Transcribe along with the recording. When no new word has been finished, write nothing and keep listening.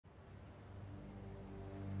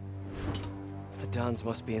Dons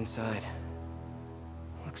must be inside.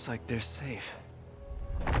 Looks like they're safe.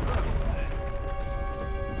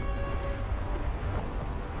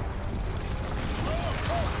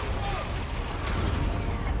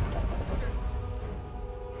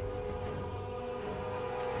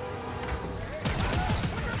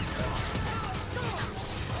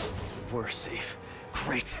 We're safe.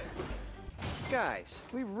 Great. Guys,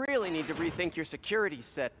 we really need to rethink your security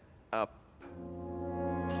set up.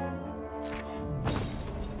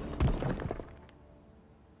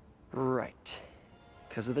 Right.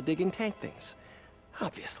 Because of the digging tank things.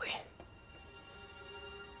 Obviously.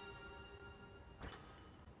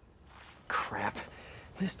 Crap.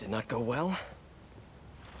 This did not go well.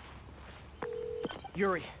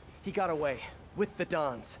 Yuri, he got away. With the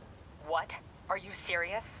Dons. What? Are you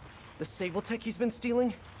serious? The Sable Tech he's been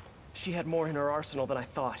stealing? She had more in her arsenal than I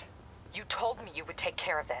thought. You told me you would take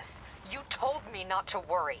care of this. You told me not to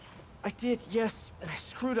worry. I did, yes, and I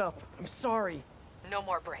screwed up. I'm sorry. No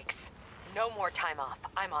more breaks. No more time off.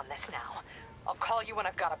 I'm on this now. I'll call you when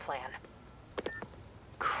I've got a plan.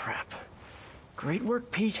 Crap. Great work,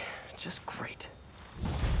 Pete. Just great.